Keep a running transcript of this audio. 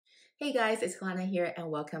Hey guys, it's Helena here and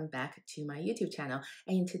welcome back to my YouTube channel.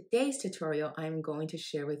 And in today's tutorial, I'm going to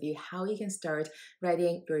share with you how you can start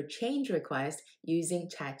writing your change request using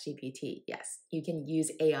ChatGPT. Yes, you can use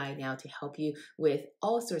AI now to help you with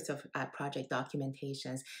all sorts of project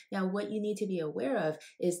documentations. Now, what you need to be aware of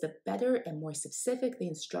is the better and more specific the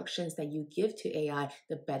instructions that you give to AI,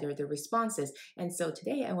 the better the responses. And so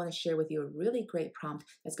today I want to share with you a really great prompt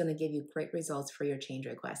that's going to give you great results for your change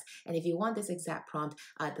request. And if you want this exact prompt,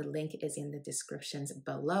 the link is in the descriptions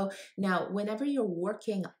below. Now, whenever you're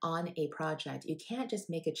working on a project, you can't just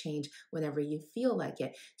make a change whenever you feel like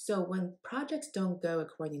it. So when projects don't go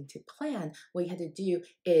according to plan, what you have to do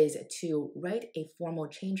is to write a formal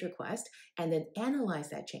change request and then analyze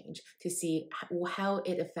that change to see how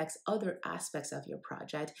it affects other aspects of your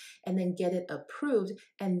project and then get it approved.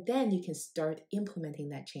 And then you can start implementing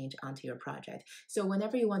that change onto your project. So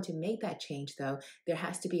whenever you want to make that change though, there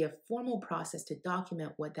has to be a formal process to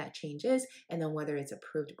document what that change is and then whether it's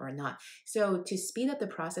approved or not. So to speed up the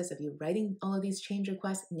process of you writing all of these change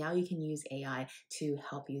requests, now you can use AI to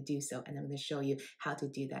help you do so. And I'm going to show you how to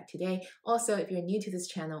do that today. Also, if you're new to this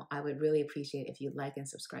channel, I would really appreciate if you like and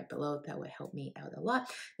subscribe below. That would help me out a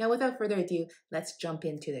lot. Now, without further ado, let's jump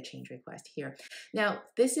into the change request here. Now,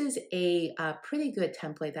 this is a pretty good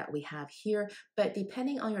template that we have here, but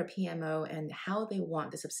depending on your PMO and how they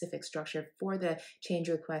want the specific structure for the change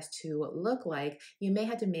request to look like, you may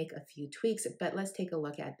have to make a few tweaks, but let's take a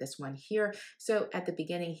look at this one here. So at the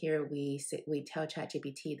beginning here, we tell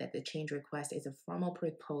ChatGPT that the change request is a formal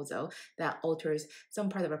proposal that alters some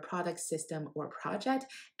part of a product, system, or project.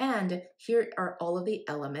 And here are all of the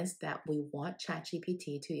elements that we want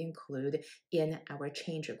ChatGPT to include in our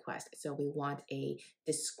change request. So we want a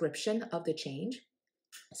description of the change.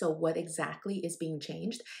 So what exactly is being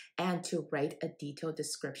changed, and to write a detailed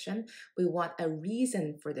description. We want a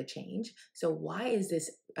reason for the change. So why is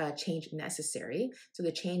this change necessary? So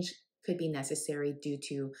the change could be necessary due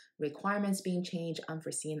to requirements being changed,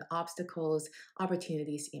 unforeseen obstacles,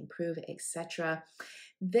 opportunities to improve, etc.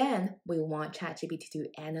 Then we want ChatGPT to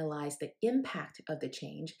analyze the impact of the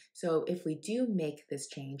change. So if we do make this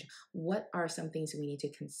change, what are some things we need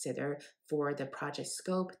to consider for the project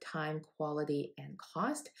scope, time, quality, and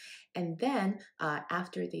cost? And then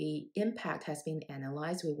after the impact has been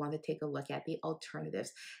analyzed, we want to take a look at the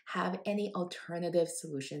alternatives. Have any alternative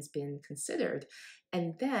solutions been considered?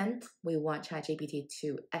 And then we want ChatGPT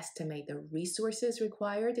to estimate the resources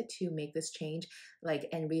required to make this change,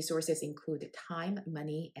 and resources include time,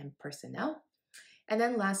 money, and personnel. And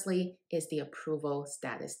then lastly is the approval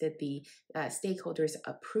status. Did the stakeholders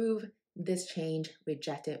approve this change,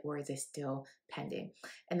 reject it, or is it still pending?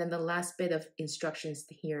 And then the last bit of instructions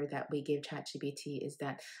here that we give ChatGPT is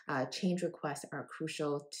that change requests are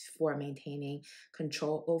crucial for maintaining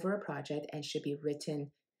control over a project and should be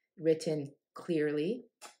written clearly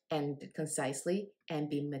and concisely and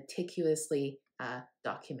be meticulously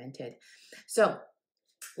documented. So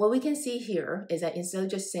what we can see here is that instead of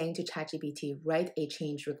just saying to ChatGPT, write a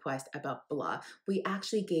change request about blah, we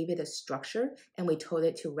actually gave it a structure and we told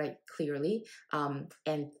it to write clearly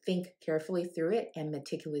and think carefully through it and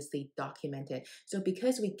meticulously document it. So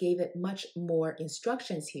because we gave it much more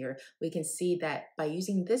instructions here, we can see that by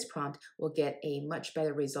using this prompt, we'll get a much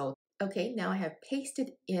better result. Okay, now I have pasted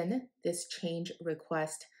in this change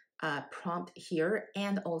request prompt here,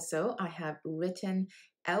 and also I have written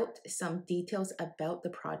out some details about the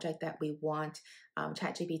project that we want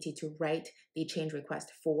ChatGPT to write the change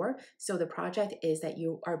request for. So the project is that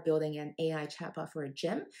you are building an AI chatbot for a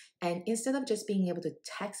gym, and instead of just being able to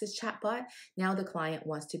text this chatbot, now the client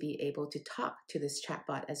wants to be able to talk to this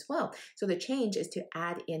chatbot as well. So the change is to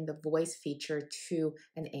add in the voice feature to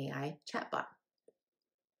an AI chatbot.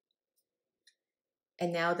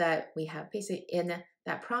 And now that we have pasted in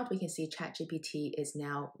that prompt, we can see ChatGPT is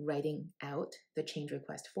now writing out the change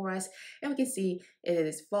request for us. And we can see it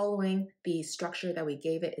is following the structure that we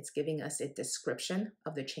gave it. It's giving us a description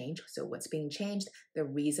of the change. So what's being changed, the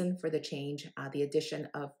reason for the change, the addition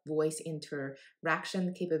of voice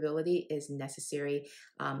interaction capability is necessary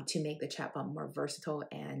to make the chatbot more versatile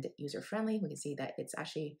and user-friendly. We can see that it's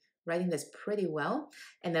actually writing this pretty well.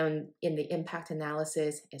 And then in the impact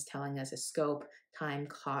analysis, it's telling us a scope, time,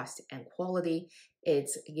 cost, and quality.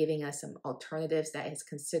 It's giving us some alternatives that is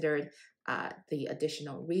considered the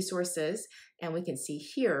additional resources. And we can see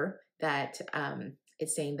here that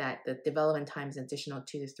it's saying that the development time is an additional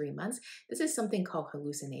 2 to 3 months. This is something called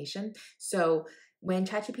hallucination. So When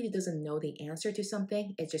ChatGPT doesn't know the answer to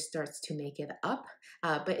something, it just starts to make it up.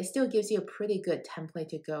 But it still gives you a pretty good template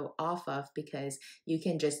to go off of, because you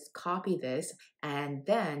can just copy this and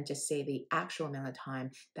then just say the actual amount of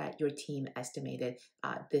time that your team estimated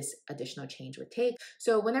this additional change would take.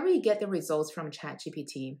 So whenever you get the results from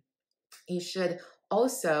ChatGPT, you should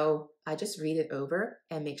also just read it over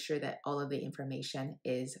and make sure that all of the information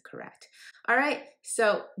is correct. All right,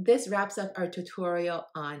 so this wraps up our tutorial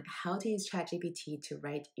on how to use ChatGPT to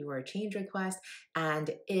write your change request. And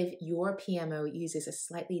if your PMO uses a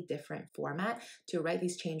slightly different format to write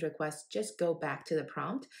these change requests, just go back to the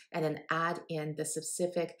prompt and then add in the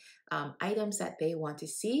specific items that they want to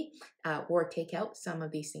see, or take out some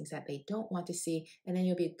of these things that they don't want to see, and then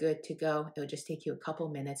you'll be good to go. It'll just take you a couple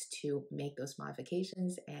minutes to make those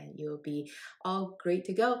modifications and you'll be all great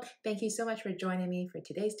to go. Thank you so much for joining me for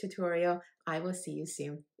today's tutorial. I will see you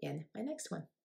soon in my next one.